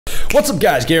What's up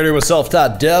guys, Gary with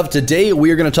SelfTaughtDev. Today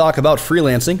we are going to talk about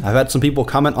freelancing. I've had some people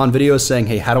comment on videos saying,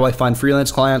 hey, how do I find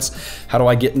freelance clients? How do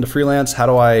I get into freelance? Do you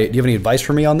have any advice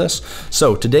for me on this?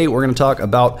 So today we're going to talk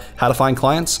about how to find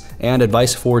clients and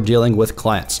advice for dealing with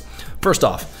clients. First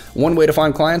off, one way to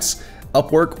find clients,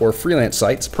 Upwork or freelance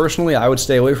sites. Personally, I would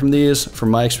stay away from these. From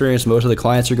my experience, most of the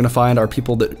clients you're going to find are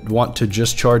people that want to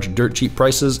just charge dirt cheap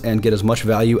prices and get as much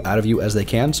value out of you as they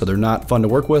can, so they're not fun to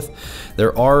work with.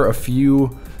 There are a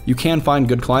few. You can find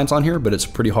good clients on here, but it's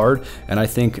pretty hard. And I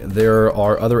think there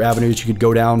are other avenues you could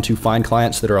go down to find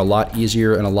clients that are a lot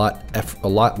easier and a lot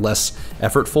less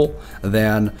effortful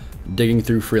than digging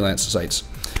through freelance sites.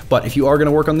 But if you are going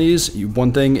to work on these,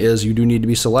 one thing is you do need to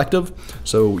be selective.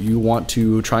 So you want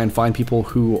to try and find people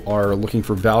who are looking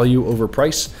for value over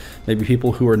price. Maybe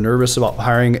people who are nervous about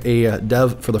hiring a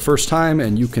dev for the first time,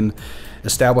 and you can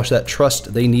establish that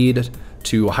trust they need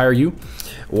to hire you.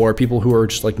 Or people who are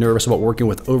just like nervous about working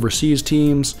with overseas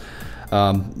teams.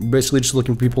 Basically just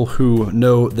looking for people who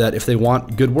know that if they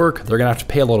want good work, they're gonna have to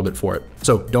pay a little bit for it.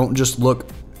 So don't just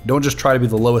try to be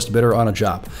the lowest bidder on a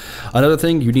job. Another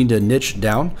thing, you need to niche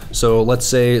down. So let's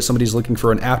say somebody's looking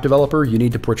for an app developer. You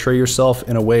need to portray yourself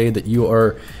in a way that you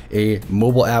are a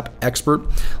mobile app expert.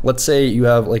 Let's say you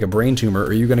have like a brain tumor.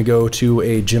 Are you gonna go to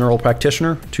a general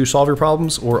practitioner to solve your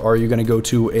problems, or are you gonna go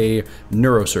to a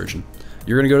neurosurgeon?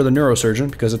 You're gonna go to the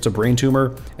neurosurgeon because it's a brain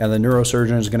tumor, and the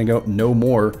neurosurgeon is gonna know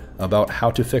more about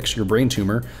how to fix your brain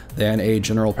tumor than a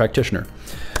general practitioner.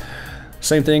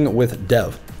 Same thing with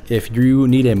dev. If you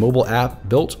need a mobile app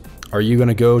built, are you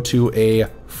gonna go to a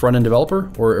front-end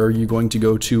developer, or are you going to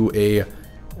go to a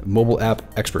mobile app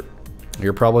expert?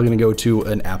 You're probably gonna go to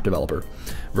an app developer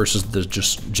versus the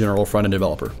just general front-end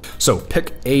developer. So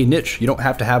pick a niche. You don't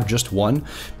have to have just one,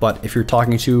 but if you're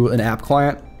talking to an app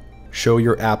client, show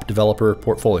your app developer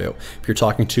portfolio. If you're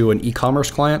talking to an e-commerce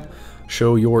client,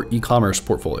 show your e-commerce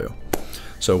portfolio.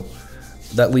 So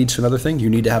that leads to another thing. You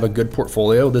need to have a good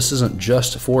portfolio. This isn't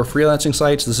just for freelancing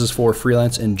sites. This is for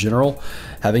freelance in general.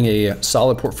 Having a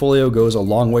solid portfolio goes a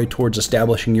long way towards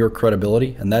establishing your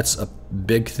credibility. And that's a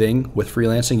big thing with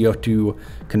freelancing. You have to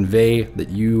convey that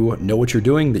you know what you're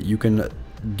doing, that you can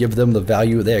give them the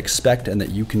value they expect, and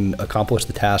that you can accomplish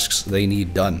the tasks they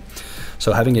need done.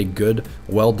 So having a good,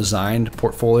 well-designed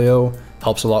portfolio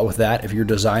helps a lot with that. If your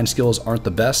design skills aren't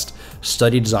the best,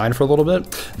 study design for a little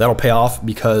bit. That'll pay off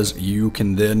because you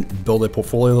can then build a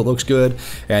portfolio that looks good,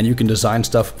 and you can design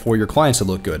stuff for your clients that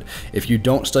look good. If you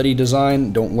don't study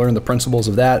design, don't learn the principles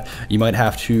of that, you might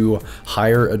have to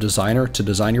hire a designer to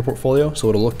design your portfolio so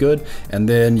it'll look good. And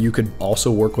then you could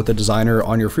also work with a designer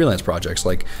on your freelance projects.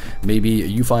 Like maybe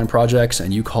you find projects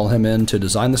and you call him in to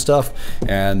design the stuff,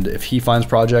 and if he finds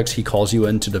projects, he calls you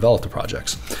in to develop the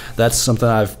projects. That's something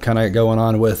I've kind of going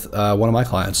on with one of my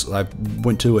clients. I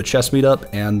went to a chess meetup,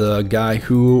 and the guy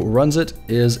who runs it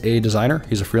is a designer.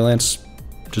 He's a freelance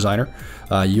designer,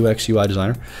 UX UI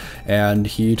designer, and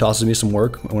he tosses me some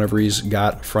work whenever he's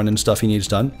got front-end stuff he needs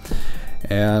done.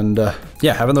 And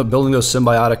yeah, building those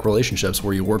symbiotic relationships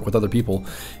where you work with other people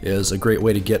is a great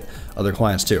way to get other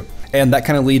clients too. And that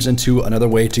kind of leads into another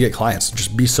way to get clients.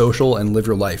 Just be social and live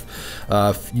your life.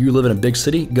 If you live in a big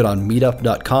city, get on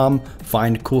meetup.com,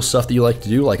 find cool stuff that you like to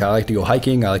do. Like I like to go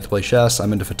hiking, I like to play chess,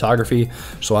 I'm into photography.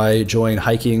 So I join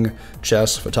hiking,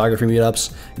 chess, photography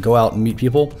meetups, go out and meet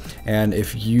people. And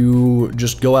if you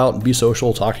just go out and be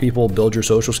social, talk to people, build your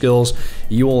social skills,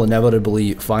 you will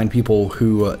inevitably find people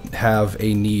who have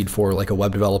a need for like a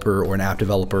web developer or an app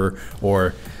developer,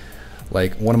 or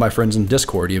like one of my friends in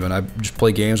Discord even. I just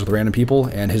play games with random people,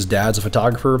 and his dad's a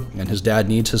photographer, and his dad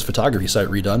needs his photography site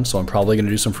redone, so I'm probably gonna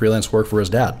do some freelance work for his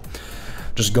dad.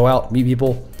 Just go out, meet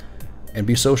people, and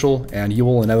be social, and you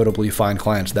will inevitably find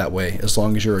clients that way as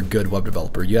long as you're a good web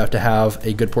developer. You have to have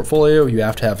a good portfolio, you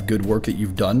have to have good work that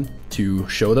you've done to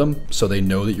show them so they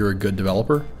know that you're a good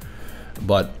developer.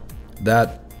 But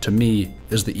that, to me,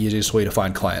 is the easiest way to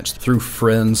find clients, through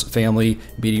friends, family,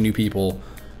 meeting new people,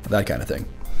 that kind of thing.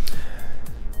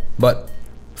 But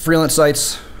freelance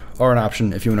sites are an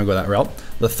option if you want to go that route.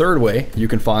 The third way you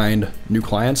can find new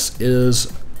clients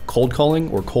is cold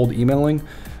calling or cold emailing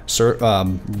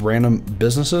random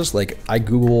businesses. Like I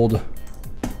Googled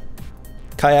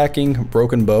kayaking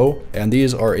broken bow, and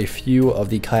these are a few of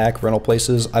the kayak rental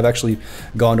places. I've actually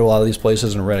gone to a lot of these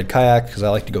places and rented kayak because I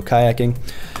like to go kayaking.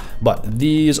 But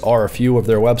these are a few of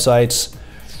their websites.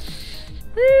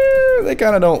 They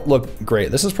kind of don't look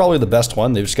great. This is probably the best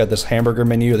one. They've just got this hamburger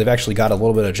menu. They've actually got a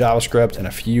little bit of JavaScript and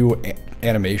a few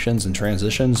animations and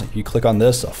transitions. If you click on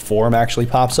this, a form actually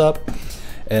pops up.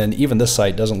 And even this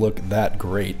site doesn't look that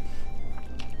great.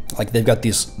 Like they've got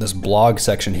this blog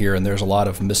section here, and there's a lot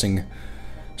of missing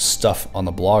stuff on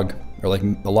the blog, or like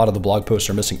a lot of the blog posts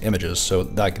are missing images. So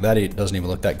that doesn't even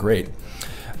look that great.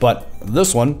 But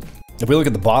this one, if we look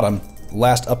at the bottom,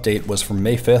 last update was from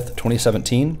May 5th,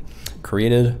 2017,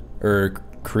 created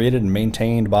and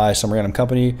maintained by some random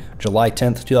company, July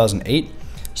 10th, 2008.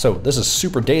 So this is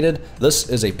super dated. This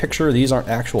is a picture. These aren't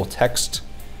actual text.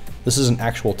 This isn't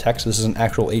actual text. This isn't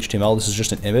actual HTML. This is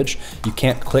just an image. You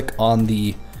can't click on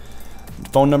the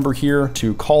phone number here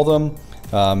to call them.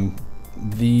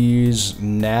 These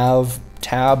nav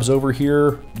tabs over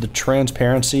here, the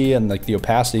transparency and like the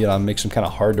opacity makes them kind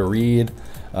of hard to read.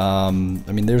 I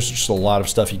mean, there's just a lot of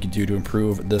stuff you could do to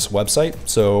improve this website.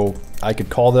 So I could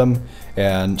call them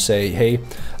and say, hey,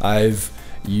 I've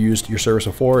used your service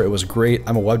before. It was great.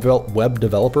 I'm a web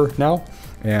developer now,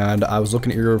 and I was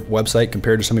looking at your website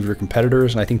compared to some of your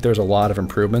competitors, and I think there's a lot of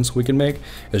improvements we can make.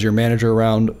 As your manager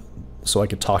around, so I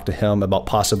could talk to him about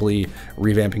possibly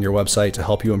revamping your website to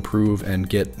help you improve and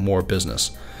get more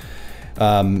business.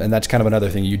 And that's kind of another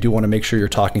thing. You do want to make sure you're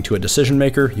talking to a decision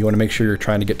maker. You want to make sure you're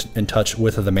trying to get in touch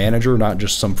with the manager, not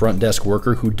just some front desk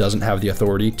worker who doesn't have the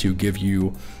authority to give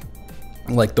you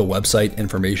like the website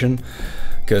information.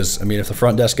 Because I mean, if the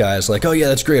front desk guy is like, oh yeah,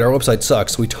 that's great, our website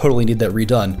sucks, we totally need that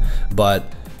redone,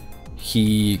 but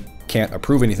he can't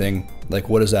approve anything, like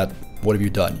what is that? What have you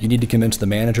done? You need to convince the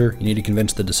manager, you need to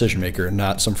convince the decision maker,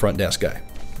 not some front desk guy.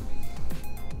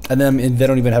 And then they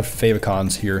don't even have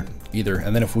favicons here either.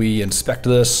 And then if we inspect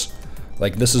this,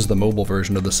 like this is the mobile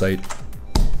version of the site.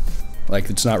 Like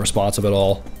it's not responsive at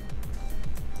all.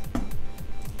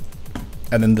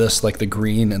 And then this, like the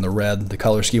green and the red, the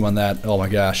color scheme on that, oh my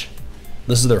gosh.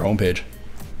 This is their homepage.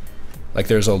 Like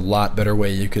there's a lot better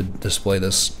way you could display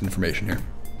this information here.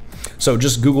 So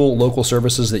just Google local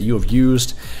services that you have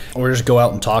used, or just go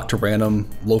out and talk to random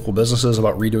local businesses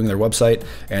about redoing their website,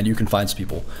 and you can find some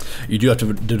people. You do have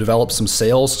to develop some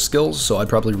sales skills, so I'd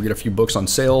probably read a few books on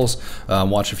sales,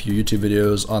 watch a few YouTube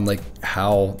videos on like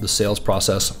how the sales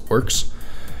process works.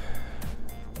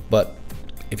 But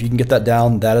if you can get that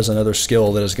down, that is another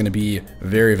skill that is going to be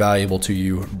very valuable to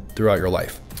you throughout your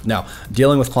life. Now,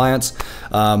 dealing with clients,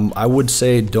 I would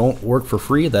say don't work for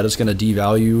free. That is going to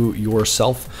devalue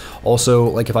yourself. Also,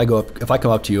 like if I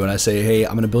come up to you and I say, hey,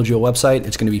 I'm going to build you a website,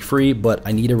 it's going to be free, but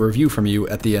I need a review from you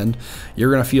at the end,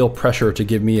 you're going to feel pressure to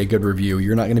give me a good review.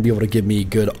 You're not going to be able to give me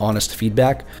good, honest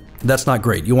feedback. That's not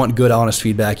great. You want good, honest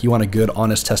feedback. You want a good,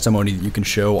 honest testimony that you can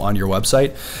show on your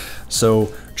website.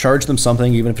 So charge them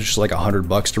something, even if it's just like $100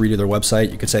 to redo their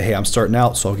website. You could say, hey, I'm starting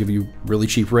out, so I'll give you a really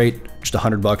cheap rate, just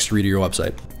 $100 to redo your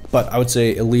website. But I would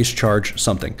say at least charge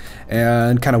something.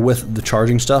 And kind of with the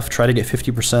charging stuff, try to get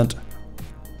 50%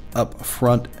 up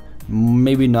front.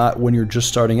 Maybe not when you're just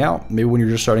starting out. Maybe when you're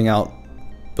just starting out,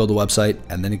 build a website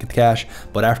and then you get the cash.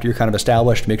 But after you're kind of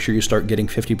established, make sure you start getting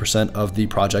 50% of the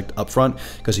project up front,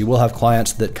 because you will have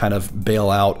clients that kind of bail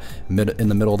out in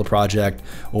the middle of the project,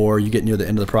 or you get near the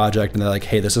end of the project and they're like,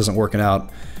 hey, this isn't working out,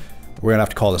 we're gonna have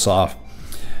to call this off.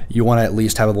 You wanna at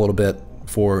least have a little bit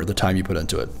for the time you put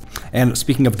into it. And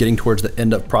speaking of getting towards the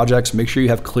end of projects, make sure you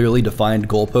have clearly defined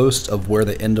goalposts of where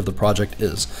the end of the project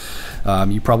is.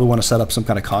 You probably want to set up some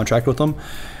kind of contract with them.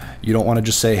 You don't want to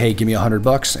just say, hey, give me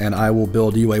 $100 and I will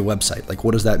build you a website. Like,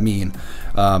 what does that mean?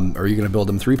 Are you going to build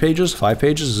them 3 pages, 5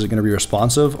 pages? Is it going to be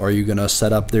responsive? Are you going to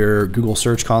set up their Google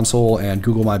Search Console and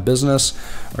Google My Business?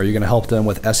 Are you going to help them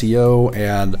with SEO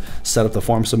and set up the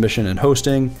form submission and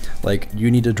hosting? Like, you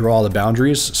need to draw the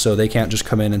boundaries so they can't just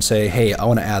come in and say, hey, I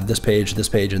want to add this page,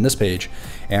 and this page.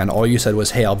 And all you said was,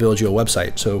 hey, I'll build you a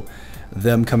website. So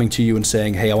them coming to you and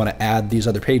saying, hey, I want to add these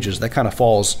other pages, that kind of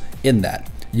falls in that.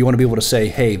 You want to be able to say,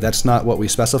 hey, that's not what we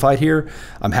specified here.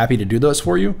 I'm happy to do those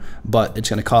for you, but it's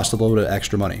going to cost a little bit of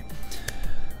extra money.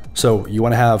 So you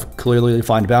want to have clearly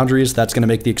defined boundaries. That's going to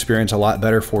make the experience a lot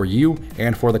better for you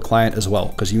and for the client as well,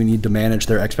 because you need to manage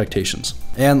their expectations.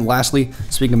 And lastly,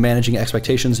 speaking of managing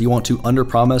expectations, you want to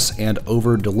underpromise and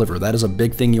over-deliver. That is a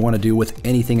big thing you want to do with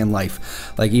anything in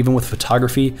life. Like even with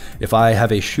photography, if I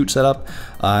have a shoot set up,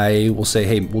 I will say,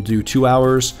 hey, we'll do 2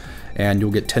 hours and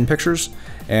you'll get 10 pictures.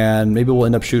 And maybe we'll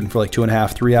end up shooting for like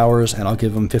 2.5, 3 hours, and I'll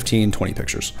give them 15, 20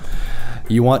 pictures.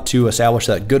 You want to establish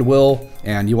that goodwill,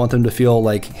 and you want them to feel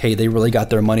like, hey, they really got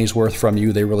their money's worth from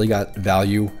you. They really got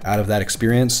value out of that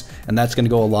experience. And that's going to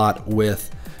go a lot with,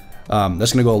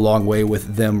 that's going to go a long way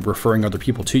with them referring other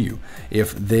people to you.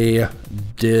 If they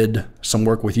did some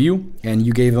work with you and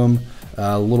you gave them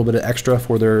a little bit of extra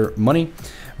for their money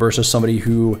versus somebody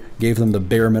who gave them the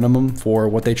bare minimum for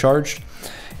what they charged,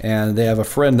 and they have a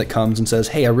friend that comes and says,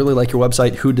 hey, I really like your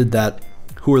website. Who did that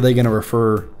who are they going to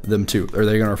refer them to? Are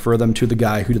they going to refer them to the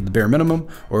guy who did the bare minimum,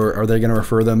 or are they going to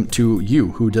refer them to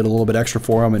you who did a little bit extra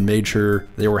for them and made sure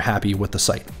they were happy with the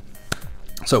site?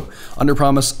 So under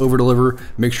promise, over deliver,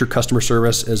 make sure customer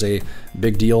service is a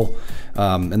big deal.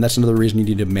 And that's another reason you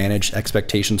need to manage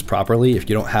expectations properly. If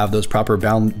you don't have those proper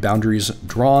boundaries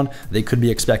drawn, they could be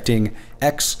expecting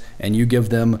X and you give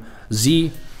them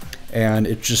Z, and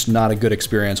it's just not a good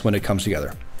experience when it comes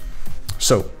together.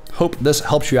 So hope this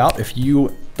helps you out. If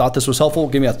you thought this was helpful,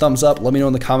 give me a thumbs up. Let me know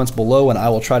in the comments below, and I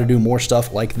will try to do more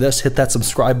stuff like this. Hit that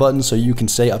subscribe button so you can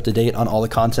stay up to date on all the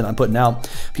content I'm putting out.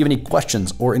 If you have any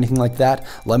questions or anything like that,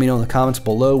 let me know in the comments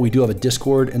below. We do have a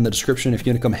Discord in the description if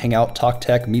you want to come hang out, talk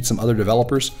tech, meet some other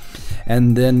developers.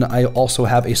 And then I also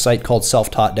have a site called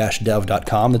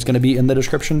selftaught-dev.com that's going to be in the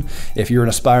description. If you're an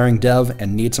aspiring dev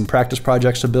and need some practice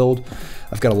projects to build,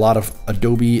 I've got a lot of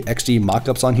Adobe XD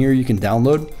mockups on here you can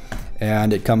download.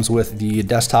 And it comes with the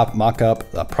desktop mockup,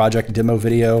 a project demo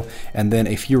video, and then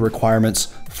a few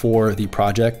requirements for the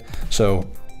project. So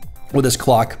with this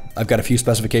clock, I've got a few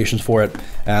specifications for it.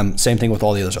 Same thing with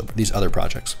all these other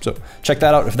projects. So check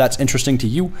that out if that's interesting to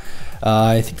you.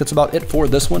 I think that's about it for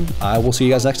this one. I will see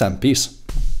you guys next time. Peace.